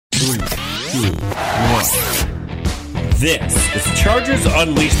2, 1. This is Chargers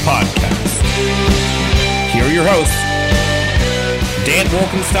Unleashed podcast. Here are your hosts, Dan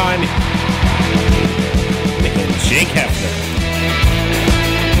Wolkenstein and Jake Hefner.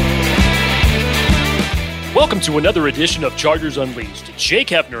 Welcome to another edition of Chargers Unleashed. Jake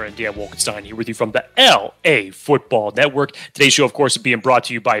Hefner and Dan Wolkenstein here with you from the LA Football Network. Today's show, of course, is being brought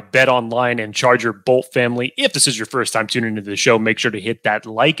to you by BetOnline and Charger Bolt family. If this is your first time tuning into the show, make sure to hit that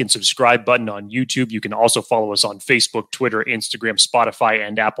like and subscribe button on YouTube. You can also follow us on Facebook, Twitter, Instagram, Spotify,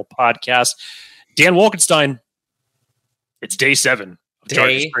 and Apple Podcasts. Dan Wolkenstein, it's day 7 of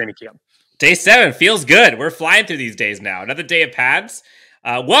Chargers training camp. Day 7 feels good. We're flying through these days now. Another day of pads.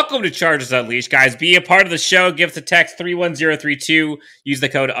 Welcome to Chargers Unleashed, guys. Be a part of the show. Give us a text 31032. Use the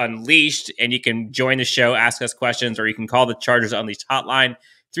code Unleashed, and you can join the show, ask us questions, or you can call the Chargers Unleashed hotline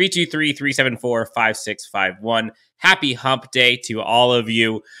 323-374-5651. Happy Hump Day to all of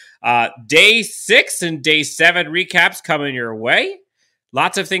you. Day 6 and Day 7 recaps coming your way.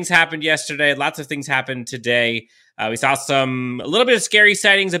 Lots of things happened yesterday. Lots of things happened today. We saw a little bit of scary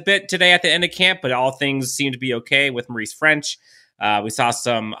sightings a bit today at the end of camp, but all things seem to be okay with Maurice Ffrench. We saw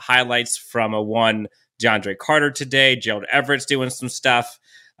some highlights from one DeAndre Carter today. Gerald Everett's doing some stuff.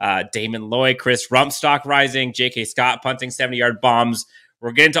 Damon Lloyd, Chris Rumpstock rising. J.K. Scott punting 70-yard bombs.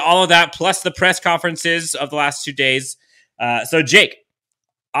 We're getting to all of that, plus the press conferences of the last 2 days. So, Jake,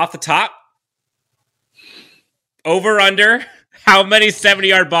 off the top, over under, how many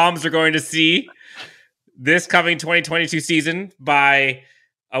 70-yard bombs are going to see this coming 2022 season by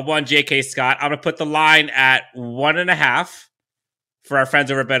one J.K. Scott? I'm going to put the line at 1.5. For our friends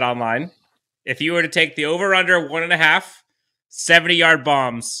over at BetOnline. If you were to take the over-under 1.5, 70-yard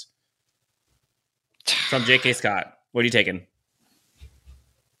bombs from J.K. Scott, what are you taking?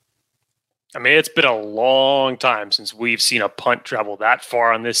 I mean, it's been a long time since we've seen a punt travel that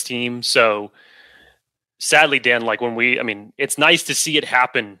far on this team. So, sadly, Dan, it's nice to see it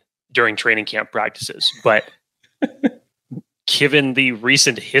happen during training camp practices. But given the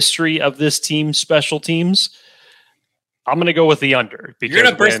recent history of this team's special teams, I'm going to go with the under. You're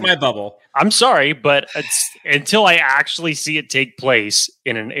going to burst my bubble. I'm sorry, but until I actually see it take place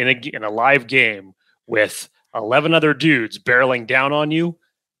in a live game with 11 other dudes barreling down on you,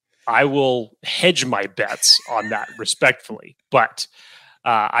 I will hedge my bets on that respectfully. But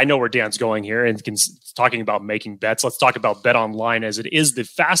I know where Dan's going here and talking about making bets. Let's talk about BetOnline, as it is the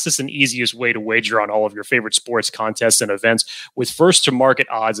fastest and easiest way to wager on all of your favorite sports contests and events. With first-to-market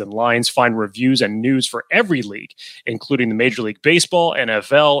odds and lines, find reviews and news for every league, including the Major League Baseball,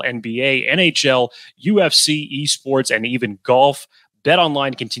 NFL, NBA, NHL, UFC, esports, and even golf.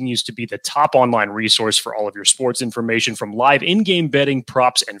 BetOnline continues to be the top online resource for all of your sports information, from live in-game betting,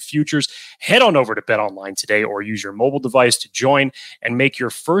 props, and futures. Head on over to BetOnline today or use your mobile device to join and make your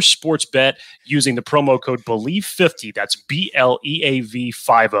first sports bet using the promo code BELIEVE50, that's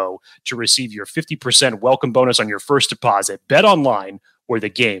BLEAV50, to receive your 50% welcome bonus on your first deposit. BetOnline, where the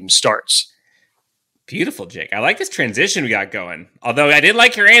game starts. Beautiful, Jake. I like this transition we got going. Although I did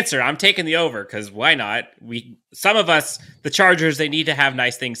like your answer, I'm taking the over, because why not? Some of us, the Chargers, they need to have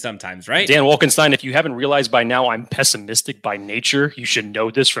nice things sometimes, right? Dan Wolkenstein, if you haven't realized by now, I'm pessimistic by nature. You should know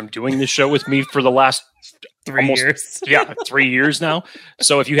this from doing this show with me for the last 3 years. 3 years now.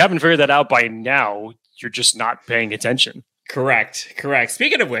 So if you haven't figured that out by now, you're just not paying attention. Correct.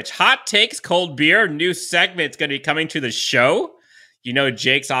 Speaking of which, Hot Takes Cold Beer, new segment is going to be coming to the show. You know,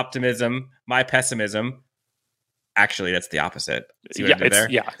 Jake's optimism, my pessimism. Actually, that's the opposite. See what I did there?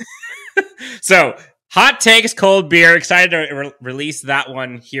 Yeah. So, Hot Takes Cold Beer. Excited to release that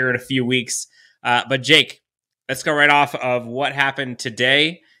one here in a few weeks. But Jake, let's go right off of what happened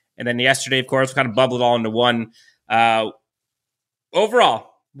today. And then yesterday, of course, we kind of bubbled all into one.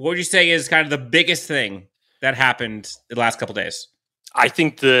 Overall, what would you say is kind of the biggest thing that happened the last couple days? I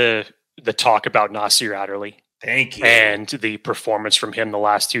think the talk about Nasir Adderley. Thank you. And the performance from him the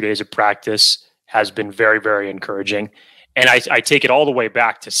last 2 days of practice has been very, very encouraging. And I take it all the way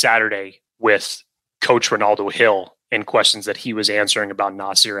back to Saturday with Coach Ronaldo Hill and questions that he was answering about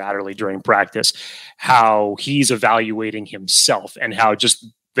Nasir Adderley during practice, how he's evaluating himself, and how just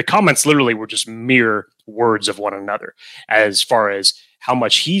the comments literally were just mere words of one another as far as how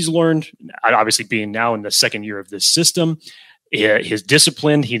much he's learned, obviously being now in the second year of this system, his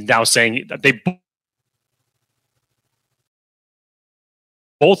discipline. He's now saying that they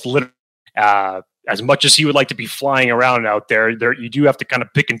both literally, as much as he would like to be flying around out there, you do have to kind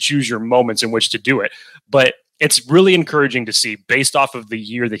of pick and choose your moments in which to do it. But it's really encouraging to see, based off of the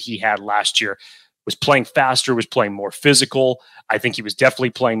year that he had last year, was playing faster, was playing more physical. I think he was definitely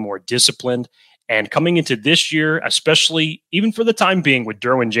playing more disciplined. And coming into this year, especially even for the time being with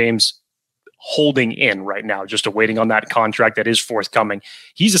Derwin James holding in right now, just awaiting on that contract that is forthcoming.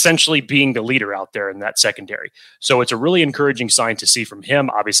 He's essentially being the leader out there in that secondary. So it's a really encouraging sign to see from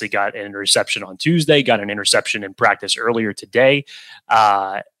him. Obviously got an interception on Tuesday, got an interception in practice earlier today.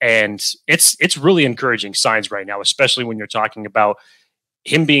 And it's really encouraging signs right now, especially when you're talking about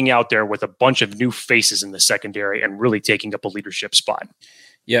him being out there with a bunch of new faces in the secondary and really taking up a leadership spot.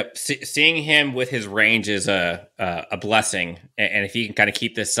 Yep, seeing him with his range is a blessing, and if he can kind of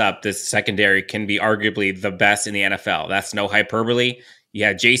keep this up, this secondary can be arguably the best in the NFL. That's no hyperbole. You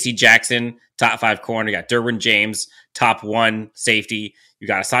have J.C. Jackson, top 5 corner. You got Derwin James, top 1 safety. You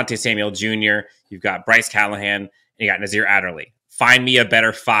got Asante Samuel Jr. You've got Bryce Callahan, and you got Nazir Adderley. Find me a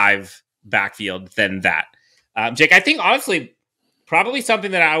better 5 backfield than that. Jake, I think honestly, probably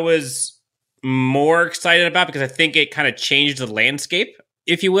something that I was more excited about because I think it kind of changed the landscape,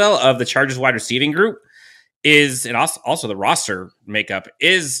 if you will, of the Chargers wide receiving group is, and also the roster makeup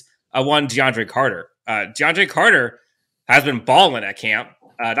is a one DeAndre Carter. DeAndre Carter has been balling at camp,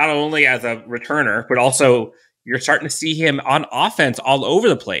 not only as a returner, but also you're starting to see him on offense all over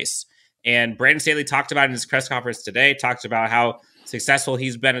the place. And Brandon Staley talked about in his press conference today, talked about how successful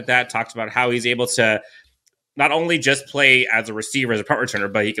he's been at that, talked about how he's able to not only just play as a receiver, as a punt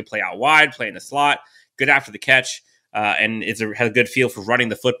returner, but he can play out wide, play in the slot, good after the catch. And has a good feel for running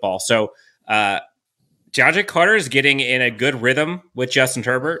the football. So DeAndre Carter is getting in a good rhythm with Justin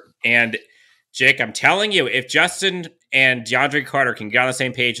Herbert. And Jake, I'm telling you, if Justin and DeAndre Carter can get on the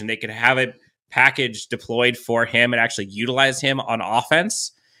same page and they can have a package deployed for him and actually utilize him on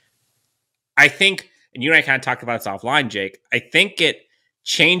offense, I think, and you and I kind of talked about this offline, Jake, I think it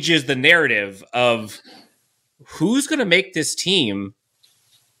changes the narrative of who's going to make this team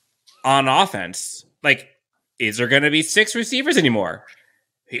on offense. Like, is there going to be 6 receivers anymore?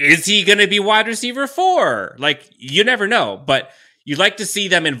 Is he going to be wide receiver 4? Like, you never know, but you'd like to see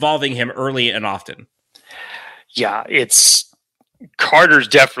them involving him early and often. Yeah, Carter's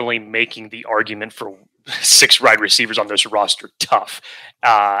definitely making the argument for 6 wide receivers on this roster tough.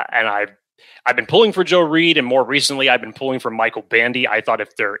 And I've been pulling for Joe Reed, and more recently I've been pulling for Michael Bandy. I thought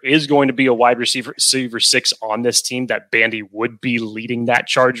if there is going to be a wide receiver 6 on this team, that Bandy would be leading that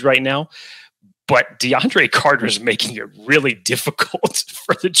charge right now. But DeAndre Carter is making it really difficult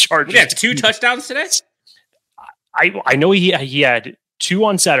for the Chargers. Yeah, 2 touchdowns today? I know he had 2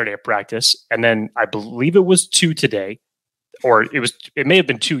 on Saturday at practice, and then I believe it was 2 today, or it may have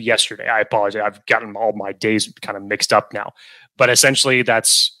been 2 yesterday. I apologize. I've gotten all my days kind of mixed up now. But essentially,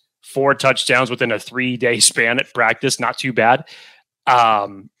 that's 4 touchdowns within a 3-day span at practice. Not too bad.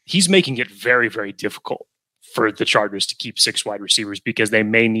 He's making it very, very difficult for the Chargers to keep 6 wide receivers because they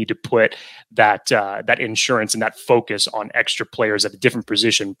may need to put that insurance and that focus on extra players at a different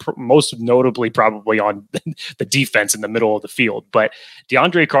position, most notably probably on the defense in the middle of the field. But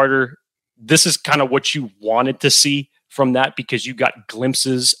DeAndre Carter, this is kind of what you wanted to see from that because you got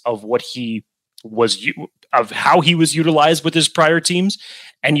glimpses of what he was, of how he was utilized with his prior teams.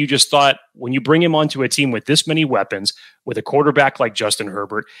 And you just thought, when you bring him onto a team with this many weapons, with a quarterback like Justin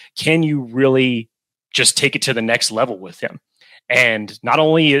Herbert, can you really just take it to the next level with him? And not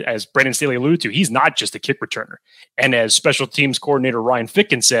only, as Brandon Staley alluded to, he's not just a kick returner. And as special teams coordinator Ryan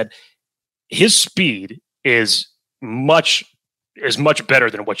Ficken said, his speed is much better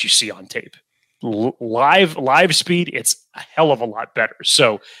than what you see on tape. Live speed, it's a hell of a lot better.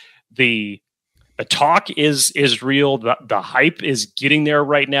 So the talk is real. The hype is getting there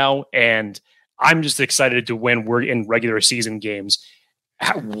right now. And I'm just excited to when we're in regular season games.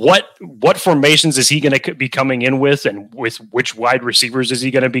 What formations is he going to be coming in with, and with which wide receivers is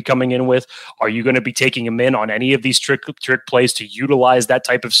he going to be coming in with? Are you going to be taking him in on any of these trick plays to utilize that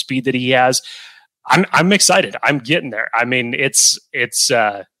type of speed that he has? I'm excited. I'm getting there. I mean, it's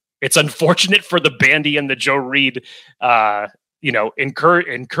unfortunate for the Bandy and the Joe Reed,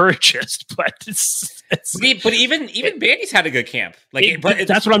 encourages, but but even Bandy's had a good camp.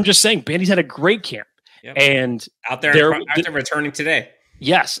 That's what I'm just saying. Bandy's had a great camp. Yep. And out there returning today.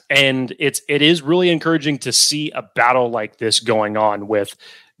 Yes, and it is really encouraging to see a battle like this going on with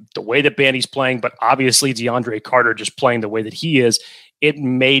the way that Bandy's playing, but obviously DeAndre Carter just playing the way that he is. It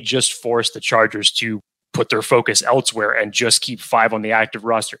may just force the Chargers to put their focus elsewhere and just keep 5 on the active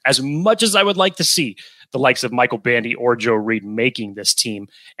roster. As much as I would like to see the likes of Michael Bandy or Joe Reed making this team,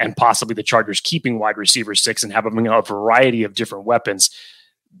 and possibly the Chargers keeping wide receiver 6 and having a variety of different weapons,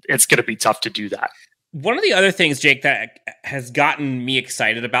 it's going to be tough to do that. One of the other things, Jake, that has gotten me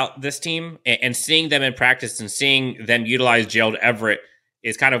excited about this team and seeing them in practice and seeing them utilize Gerald Everett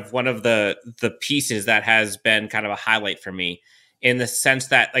is kind of one of the pieces that has been kind of a highlight for me, in the sense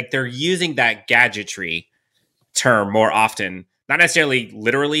that, like, they're using that gadgetry term more often, not necessarily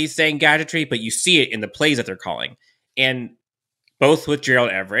literally saying gadgetry, but you see it in the plays that they're calling. And both with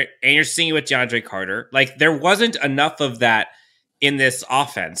Gerald Everett, and you're seeing it with DeAndre Carter. Like, there wasn't enough of that in this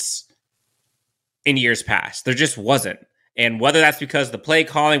offense in years past. There just wasn't. And whether that's because of the play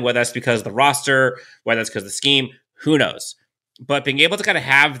calling, whether that's because of the roster, whether that's because of the scheme, who knows? But being able to kind of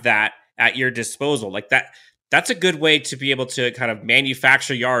have that at your disposal, like that's a good way to be able to kind of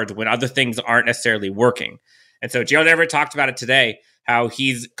manufacture yards when other things aren't necessarily working. And so Gerald Everett talked about it today, how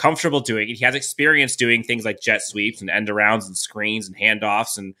he's comfortable doing it. He has experience doing things like jet sweeps and end arounds and screens and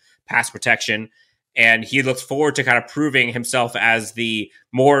handoffs and pass protection. And he looks forward to kind of proving himself as the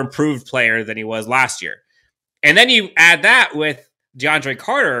more improved player than he was last year. And then you add that with DeAndre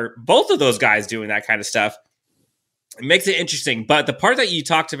Carter, both of those guys doing that kind of stuff. It makes it interesting. But the part that you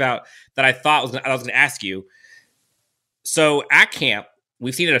talked about that I thought I was going to ask you. So at camp,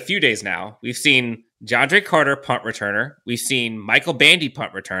 we've seen it a few days now. We've seen DeAndre Carter, punt returner. We've seen Michael Bandy,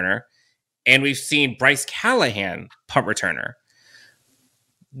 punt returner. And we've seen Bryce Callahan, punt returner.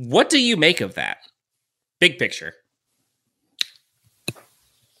 What do you make of that? Big picture.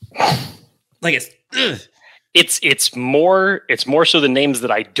 Like it's more so the names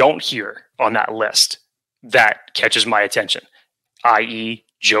that I don't hear on that list that catches my attention, i.e.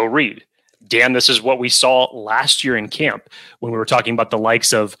 Joe Reed. Dan, this is what we saw last year in camp when we were talking about the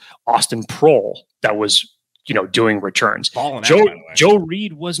likes of Austin Proehl that was, doing returns. Joe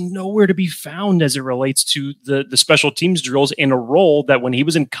Reed was nowhere to be found as it relates to the special teams drills in a role that when he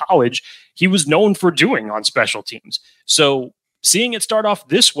was in college, he was known for doing on special teams. So seeing it start off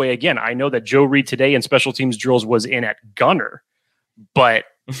this way, again, I know that Joe Reed today in special teams drills was in at gunner, but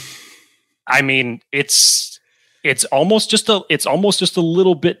I mean, it's almost just a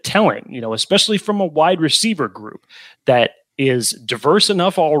little bit telling, especially from a wide receiver group that is diverse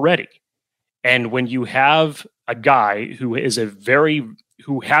enough already. And when you have a guy who has a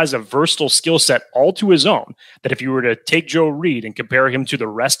versatile skill set all to his own, that if you were to take Joe Reed and compare him to the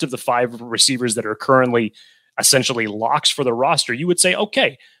rest of the 5 receivers that are currently essentially locks for the roster, you would say,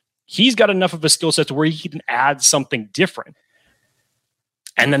 okay, he's got enough of a skill set to where he can add something different.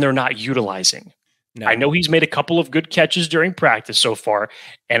 And then they're not utilizing. No. I know he's made a couple of good catches during practice so far,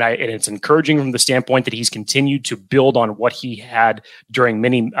 and it's encouraging from the standpoint that he's continued to build on what he had during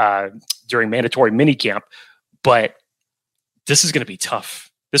mandatory minicamp. But this is going to be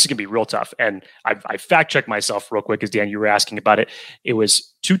tough. This is going to be real tough. And I fact-checked myself real quick, as Dan, you were asking about it. It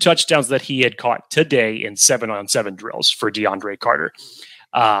was 2 touchdowns that he had caught today in 7-on-7 drills for DeAndre Carter.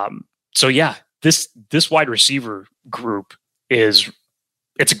 So yeah, this wide receiver group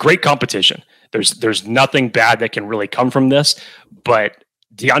it's a great competition. There's nothing bad that can really come from this, but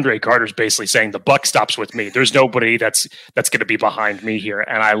DeAndre Carter's basically saying the buck stops with me. There's nobody that's going to be behind me here.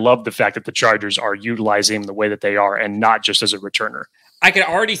 And I love the fact that the Chargers are utilizing him the way that they are and not just as a returner. I can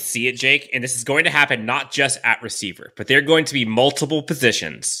already see it, Jake, and this is going to happen not just at receiver, but there are going to be multiple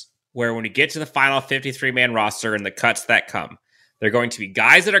positions where when we get to the final 53-man roster and the cuts that come, there are going to be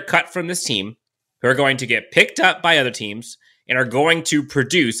guys that are cut from this team who are going to get picked up by other teams and are going to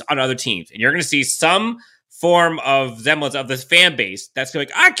produce on other teams. And you're going to see some form of semblance of this fan base that's going,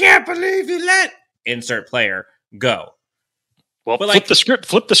 I can't believe you let insert player go. Well, but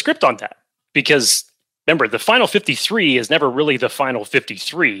flip the script on that, because remember, the final 53 is never really the final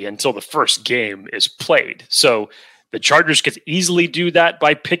 53 until the first game is played. So the Chargers could easily do that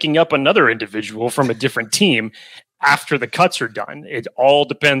by picking up another individual from a different team after the cuts are done. It all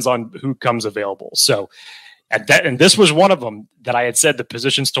depends on who comes available. So and this was one of them that I had said the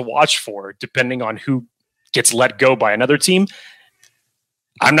positions to watch for, depending on who gets let go by another team.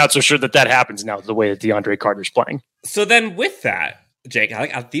 I'm not so sure that happens now, the way that DeAndre Carter's playing. So then with that, Jake,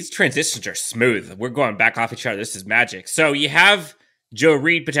 these transitions are smooth. We're going back off each other. This is magic. So you have Joe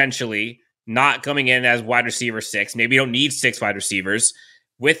Reed potentially not coming in as wide receiver 6. Maybe you don't need 6 wide receivers,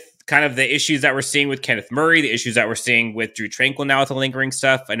 with kind of the issues that we're seeing with Kenneth Murray, the issues that we're seeing with Drew Tranquill now with the lingering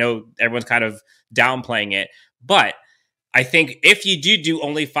stuff. I know everyone's kind of downplaying it, but I think if you do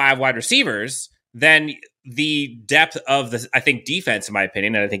only 5 wide receivers, then the depth of the, I think, defense, in my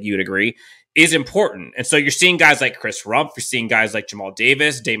opinion, and I think you would agree, is important. And so you're seeing guys like Chris Rumph, you're seeing guys like Jamal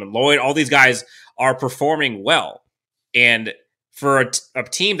Davis, Damon Lloyd, all these guys are performing well. And for a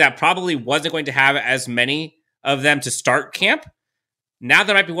team that probably wasn't going to have as many of them to start camp, now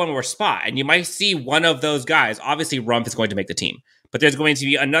there might be one more spot. And you might see one of those guys. Obviously, Rumph is going to make the team, but there's going to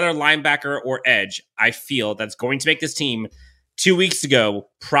be another linebacker or edge, I feel, that's going to make this team 2 weeks ago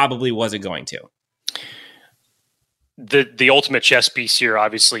probably wasn't going to. The ultimate chess piece here,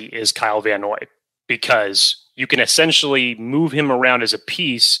 obviously, is Kyle Van Noy, because you can essentially move him around as a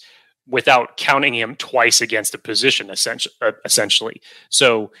piece without counting him twice against a position, essentially.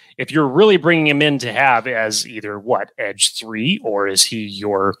 So if you're really bringing him in to have as either edge 3, or is he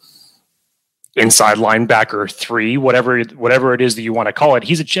your inside linebacker 3, whatever it is that you want to call it,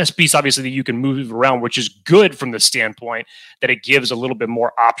 he's a chess piece, obviously, that you can move around, which is good from the standpoint that it gives a little bit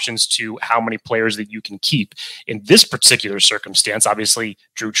more options to how many players that you can keep. In this particular circumstance, obviously,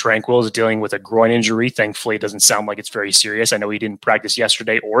 Drew Tranquill is dealing with a groin injury. Thankfully, it doesn't sound like it's very serious. I know he didn't practice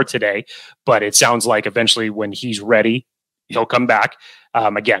yesterday or today, but it sounds like eventually when he's ready, he'll come back.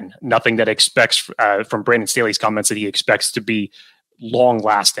 Again, nothing that expects from Brandon Staley's comments that he expects to be long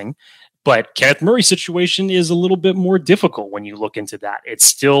lasting. But Kenneth Murray's situation is a little bit more difficult when you look into that. It's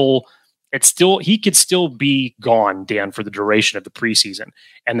still he could still be gone, Dan, for the duration of the preseason.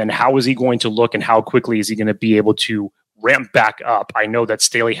 And then how is he going to look, and how quickly is he going to be able to ramp back up? I know that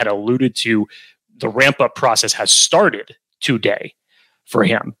Staley had alluded to the ramp up process has started today for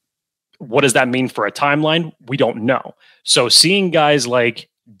him. What does that mean for a timeline? We don't know. So seeing guys like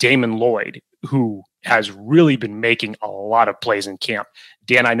Damon Lloyd, who has really been making a lot of plays in camp.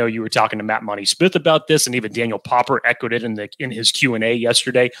 Dan, I know you were talking to Matt Money Smith about this, and even Daniel Popper echoed it in his Q&A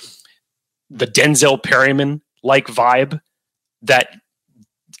yesterday. The Denzel Perryman-like vibe that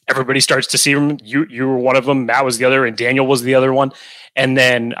everybody starts to see from you were one of them, Matt was the other, and Daniel was the other one. And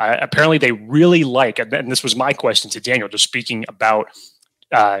then apparently they really like, and this was my question to Daniel, just speaking about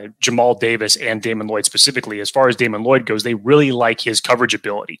Jamal Davis and Damon Lloyd specifically. As far as Damon Lloyd goes, they really like his coverage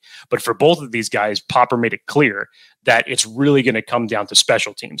ability. But for both of these guys, Popper made it clear that it's really going to come down to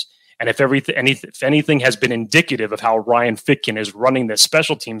special teams. And if anything has been indicative of how Ryan Fitkin is running this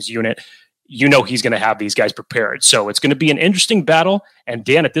special teams unit, you know he's going to have these guys prepared. So it's going to be an interesting battle. And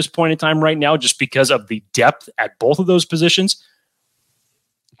Dan, at this point in time right now, just because of the depth at both of those positions,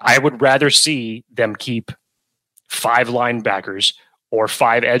 I would rather see them keep 5 linebackers or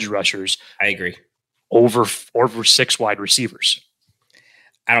 5 edge rushers. I agree. Over 6 wide receivers.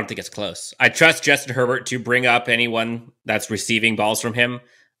 I don't think it's close. I trust Justin Herbert to bring up anyone that's receiving balls from him.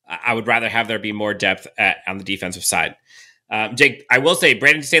 I would rather have there be more depth on the defensive side. Jake, I will say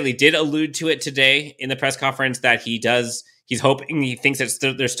Brandon Staley did allude to it today in the press conference that he thinks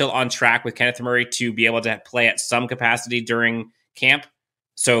that they're still on track with Kenneth Murray to be able to play at some capacity during camp.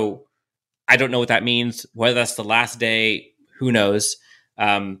 So I don't know what that means, whether that's the last day, who knows?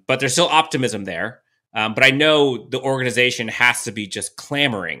 But there's still optimism there. But I know the organization has to be just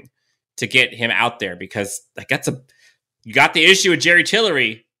clamoring to get him out there, because you got the issue with Jerry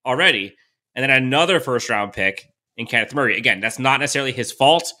Tillery already, and then another first-round pick in Kenneth Murray. Again, that's not necessarily his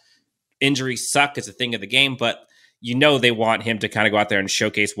fault. Injuries suck. It's a thing of the game, but you know they want him to kind of go out there and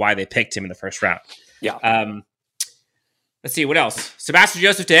showcase why they picked him in the first round. Yeah. Let's see, what else? Sebastian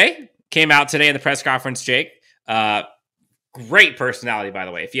Joseph Day came out today in the press conference, Jake. Great personality, by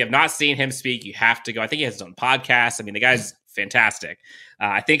the way. If you have not seen him speak, you have to go. I think he has his own podcast. I mean, the guy's fantastic.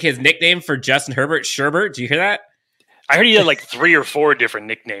 I think his nickname for Justin Herbert, Sherbert. Do you hear that? I heard he had like 3 or 4 different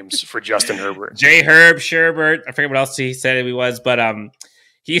nicknames for Justin Herbert. J. Herb, Sherbert. I forget what else he said he was, but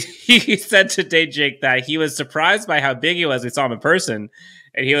he said today, Jake, that he was surprised by how big he was. We saw him in person,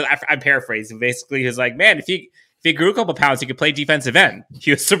 and he was. I'm paraphrasing. Basically, he was like, "Man, if he grew a couple pounds, he could play defensive end."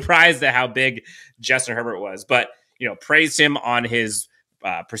 He was surprised at how big Justin Herbert was, but praised him on his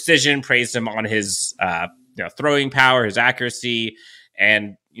precision, praised him on his throwing power, his accuracy,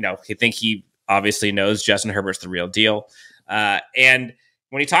 and I think he obviously knows Justin Herbert's the real deal. And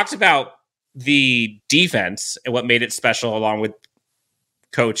when he talks about the defense and what made it special, along with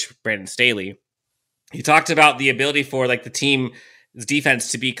Coach Brandon Staley, he talked about the ability for the team's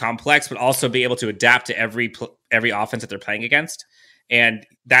defense to be complex, but also be able to adapt to every offense that they're playing against. And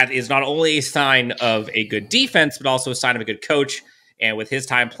that is not only a sign of a good defense, but also a sign of a good coach. And with his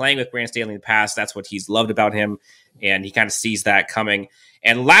time playing with Brandon Staley in the past, that's what he's loved about him. And he kind of sees that coming.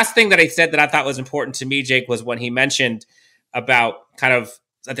 And last thing that I said that I thought was important to me, Jake, was when he mentioned about I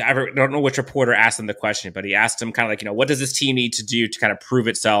don't know which reporter asked him the question, but he asked him kind of what does this team need to do to kind of prove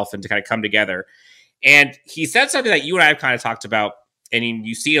itself and to kind of come together? And he said something that you and I have kind of talked about, and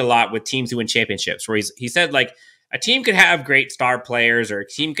you see it a lot with teams who win championships, where he said a team could have great star players, or a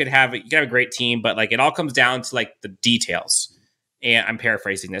team could have a great team, but it all comes down to the details. And I'm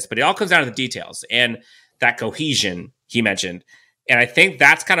paraphrasing this, but it all comes down to the details and that cohesion he mentioned. And I think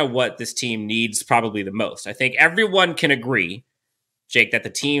that's kind of what this team needs probably the most. I think everyone can agree, Jake, that the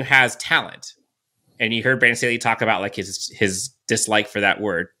team has talent. And you heard Brandon Staley talk about his dislike for that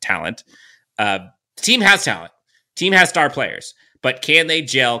word, talent. The team has talent. Team has star players. But can they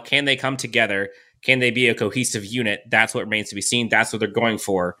gel? Can they come together? Can they be a cohesive unit? That's what remains to be seen. That's what they're going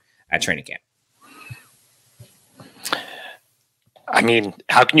for at training camp. I mean,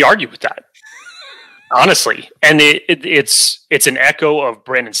 how can you argue with that? Honestly. And it's an echo of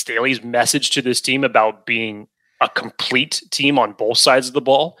Brandon Staley's message to this team about being a complete team on both sides of the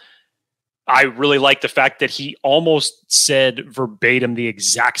ball. I really like the fact that he almost said verbatim the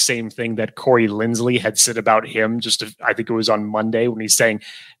exact same thing that Corey Linsley had said about him. I think it was on Monday when he's saying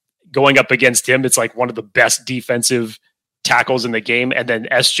going up against him, it's like one of the best defensive tackles in the game. And then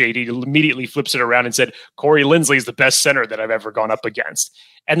SJD immediately flips it around and said, Corey Linsley is the best center that I've ever gone up against.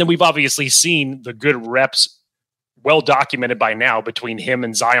 And then we've obviously seen the good reps well documented by now between him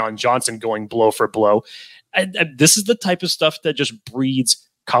and Zion Johnson going blow for blow. And this is the type of stuff that just breeds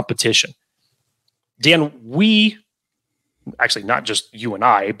competition. Dan, actually not just you and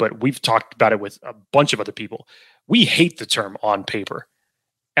I, but we've talked about it with a bunch of other people. We hate the term on paper.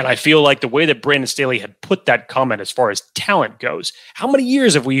 And I feel like the way that Brandon Staley had put that comment as far as talent goes, how many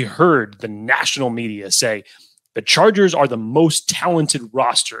years have we heard the national media say the Chargers are the most talented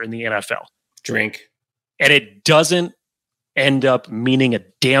roster in the NFL? Drink. And it doesn't end up meaning a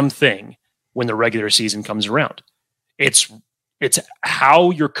damn thing when the regular season comes around. It's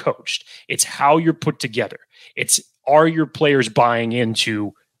how you're coached. It's how you're put together. Are your players buying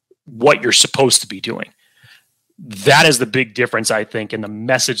into what you're supposed to be doing? That is the big difference, I think, in the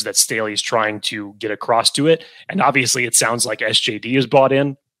message that Staley is trying to get across to it. And obviously it sounds like SJD is bought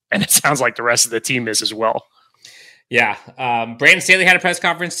in, and it sounds like the rest of the team is as well. Yeah. Brandon Staley had a press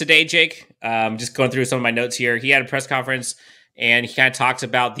conference today, Jake. Just going through some of my notes here. He had a press conference and he kind of talked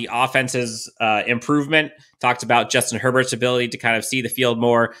about the offense's improvement, talked about Justin Herbert's ability to kind of see the field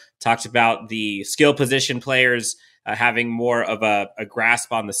more, talked about the skill position players having more of a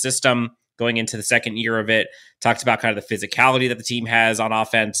grasp on the system going into the second year of it, talked about kind of the physicality that the team has on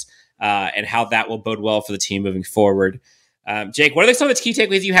offense and how that will bode well for the team moving forward. Jake, what are some of the key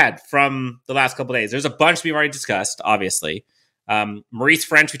takeaways you had from the last couple of days? There's a bunch we've already discussed, obviously. Maurice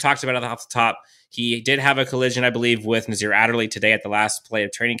Ffrench, we talked about it off the top. He did have a collision, I believe, with Nasir Adderley today at the last play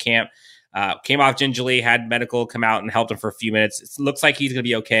of training camp. Came off gingerly, had medical come out and helped him for a few minutes. It looks like he's going to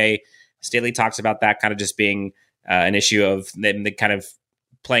be okay. Staley talks about that kind of just being an issue of them kind of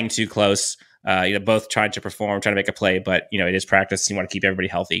playing too close, both trying to perform, trying to make a play, but, it is practice. You want to keep everybody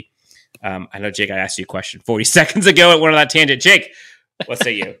healthy. I know, Jake, I asked you a question 40 seconds ago at one of that tangent. Jake, what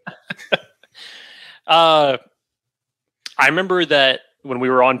say you? I remember that when we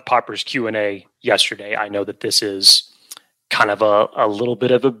were on Popper's Q&A yesterday, I know that this is kind of a little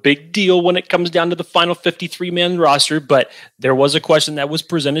bit of a big deal when it comes down to the final 53-man roster, but there was a question that was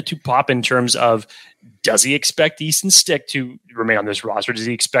presented to Pop in terms of, does he expect Easton Stick to remain on this roster? Does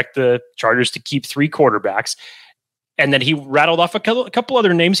he expect the Chargers to keep 3 quarterbacks? And then he rattled off a couple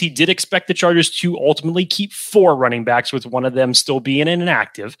other names. He did expect the Chargers to ultimately keep 4 running backs, with one of them still being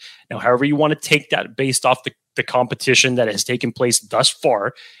inactive. Now, however you want to take that based off the competition that has taken place thus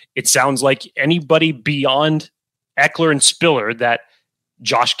far, it sounds like anybody beyond Eckler and Spiller, that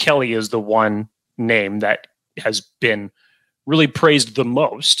Josh Kelly is the one name that has been really praised the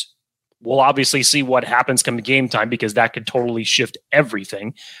most. We'll obviously see what happens come game time, because that could totally shift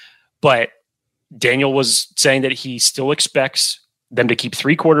everything. But Daniel was saying that he still expects them to keep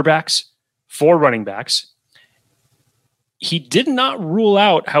 3 quarterbacks, 4 running backs. He did not rule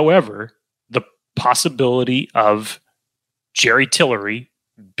out, however, the possibility of Jerry Tillery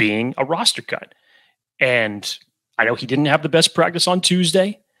being a roster cut. And I know he didn't have the best practice on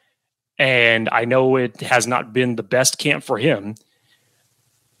Tuesday, and I know it has not been the best camp for him.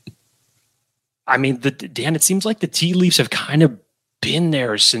 I mean, Dan, it seems like the tea leaves have kind of been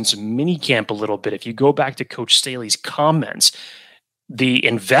there since minicamp a little bit. If you go back to Coach Staley's comments, the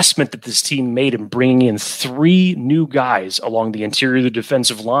investment that this team made in bringing in 3 new guys along the interior of the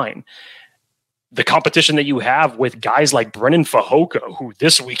defensive line, the competition that you have with guys like Brennan Fehoko, who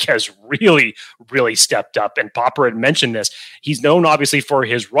this week has really, really stepped up. And Popper had mentioned this. He's known obviously for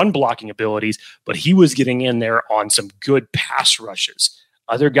his run blocking abilities, but he was getting in there on some good pass rushes.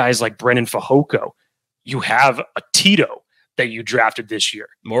 Other guys like Brennan Fehoko, you have a Tito that you drafted this year.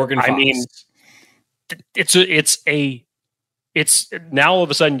 Morgan Fox. I mean, it's now all of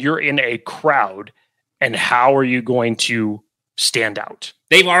a sudden you're in a crowd, and how are you going to stand out?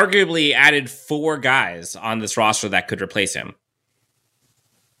 They've arguably added 4 guys on this roster that could replace him.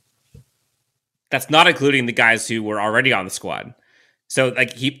 That's not including the guys who were already on the squad. So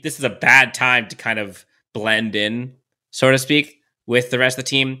this is a bad time to kind of blend in, so to speak, with the rest of the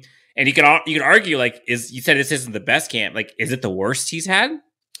team. And you can argue, you said this isn't the best camp. Is it the worst he's had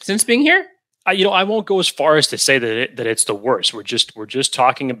since being here? I won't go as far as to say that it's the worst. We're just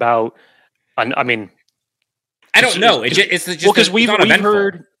talking about. I mean, I don't know. It's just because we've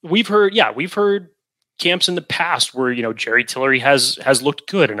heard camps in the past where, Jerry Tillery has looked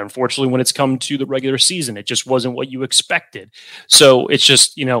good. And unfortunately, when it's come to the regular season, it just wasn't what you expected. So it's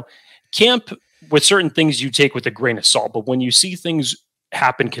just, camp with certain things you take with a grain of salt. But when you see things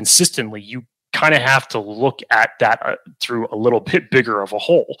happen consistently, you kind of have to look at that through a little bit bigger of a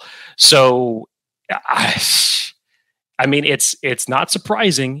hole. So, I mean, it's not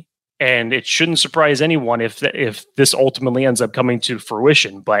surprising, and it shouldn't surprise anyone if this ultimately ends up coming to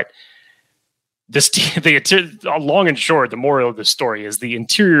fruition. But long and short, the moral of the story is the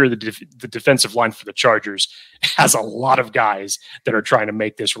interior of the defensive line for the Chargers has a lot of guys that are trying to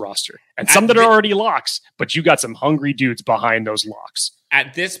make this roster, and some that are already locks. But you got some hungry dudes behind those locks.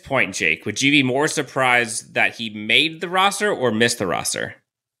 At this point, Jake, would you be more surprised that he made the roster or missed the roster?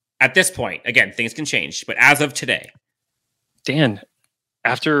 At this point, again, things can change, but as of today, Dan,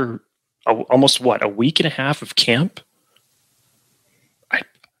 after almost a week and a half of camp,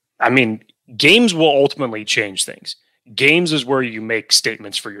 I mean, games will ultimately change things. Games is where you make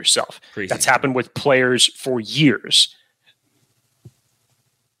statements for yourself. That's happened with players for years.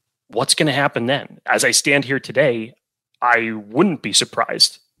 What's going to happen then? As I stand here today, I wouldn't be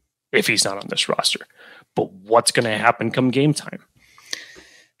surprised if he's not on this roster. But what's going to happen come game time?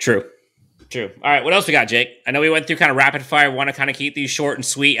 True. All right, what else we got, Jake? I know we went through kind of rapid fire. We want to kind of keep these short and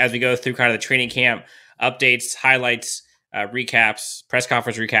sweet as we go through kind of the training camp updates, highlights, recaps, press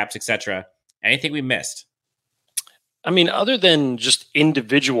conference recaps, etc. Anything we missed? I mean, other than just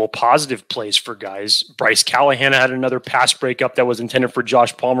individual positive plays for guys, Bryce Callahan had another pass breakup that was intended for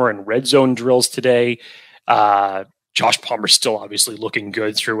Josh Palmer and red zone drills today. Josh Palmer's still obviously looking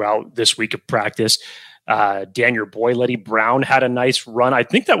good throughout this week of practice. Daniel Boy, Letty Brown had a nice run. I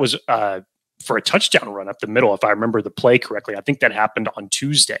think that was for a touchdown run up the middle, if I remember the play correctly. I think that happened on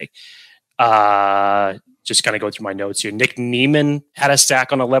Tuesday. Just kind of go through my notes here. Nick Neiman had a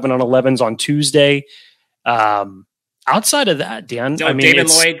sack on 11-on-11s on Tuesday. Outside of that, Dan, I mean, David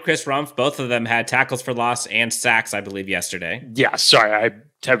Lloyd, Chris Rumpf, both of them had tackles for loss and sacks, I believe, yesterday. Yeah, sorry,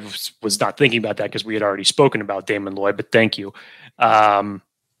 I was not thinking about that because we had already spoken about Damon Lloyd, but thank you. No,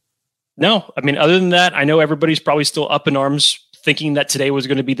 I mean, other than that, I know everybody's probably still up in arms thinking that today was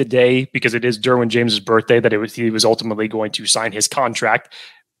going to be the day because it is Derwin James's birthday, that he was ultimately going to sign his contract.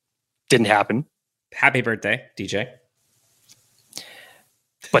 Didn't happen. Happy birthday, DJ.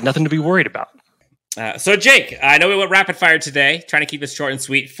 But nothing to be worried about. So, Jake, I know we went rapid fire today, trying to keep this short and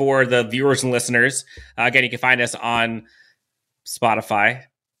sweet for the viewers and listeners. Again, you can find us on Spotify,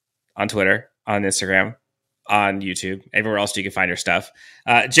 on Twitter, on Instagram, on YouTube, everywhere else you can find your stuff.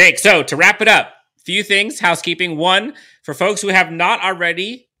 Jake, so to wrap it up, few things, housekeeping. One, for folks who have not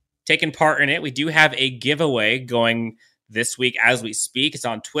already taken part in it, we do have a giveaway going this week as we speak. It's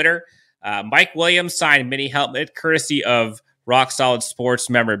on Twitter. Mike Williams signed mini helmet courtesy of Rock Solid Sports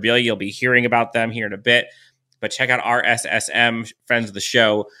Memorabilia. You'll be hearing about them here in a bit, but check out RSSM, friends of the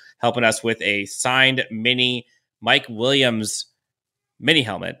show, helping us with a signed mini Mike Williams mini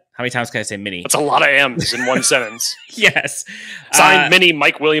helmet. How many times can I say mini? That's a lot of M's in one sentence. Yes. Signed mini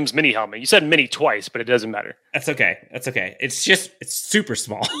Mike Williams mini helmet. You said mini twice, but it doesn't matter. That's okay. It's super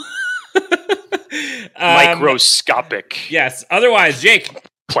small. Microscopic. Yes. Otherwise, Jake,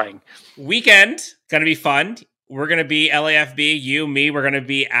 playing weekend, going to be fun. We're going to be LAFB, you, me. We're going to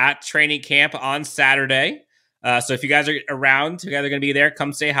be at training camp on Saturday. So if you guys are around, you guys are going to be there,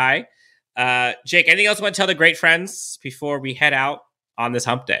 come say hi. Jake, anything else you want to tell the great friends before we head out on this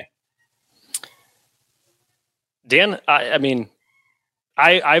hump day? Dan, I mean,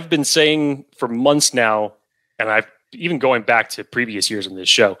 I've been saying for months now, and I've even going back to previous years on this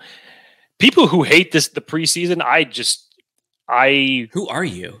show, people who hate the preseason, who are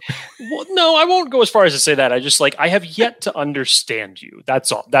you? Well, no, I won't go as far as to say that. I have yet to understand you.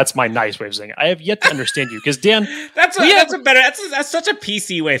 That's all. That's my nice way of saying it. I have yet to understand you because Dan, that's such a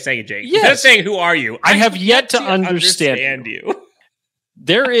PC way of saying it, Jake. Yes. Instead of saying who are you, I have yet to understand you.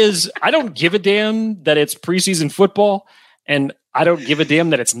 I don't give a damn that it's preseason football, and I don't give a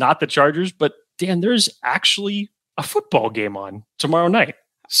damn that it's not the Chargers. But Dan, there's actually a football game on tomorrow night,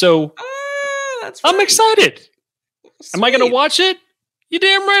 so that's right. I'm excited. Sweet. Am I going to watch it? You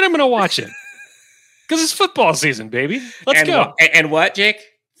damn right I'm going to watch it. Because it's football season, baby. Let's go. And what, Jake?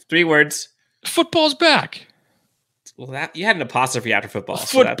 3 words. Football's back. Well, you had an apostrophe after football.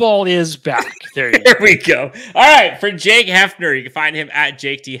 Football is back. There we go. All right. For Jake Hefner, you can find him at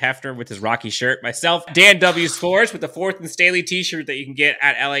Jake D. Hefner with his Rocky shirt. Myself, Dan W. Scores with the 4th and Staley t-shirt that you can get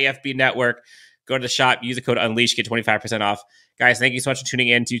at LAFB Network. Go to the shop, use the code UNLEASH, get 25% off. Guys, thank you so much for tuning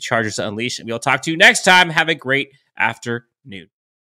in to Chargers Unleashed. And we'll talk to you next time. Have a great afternoon.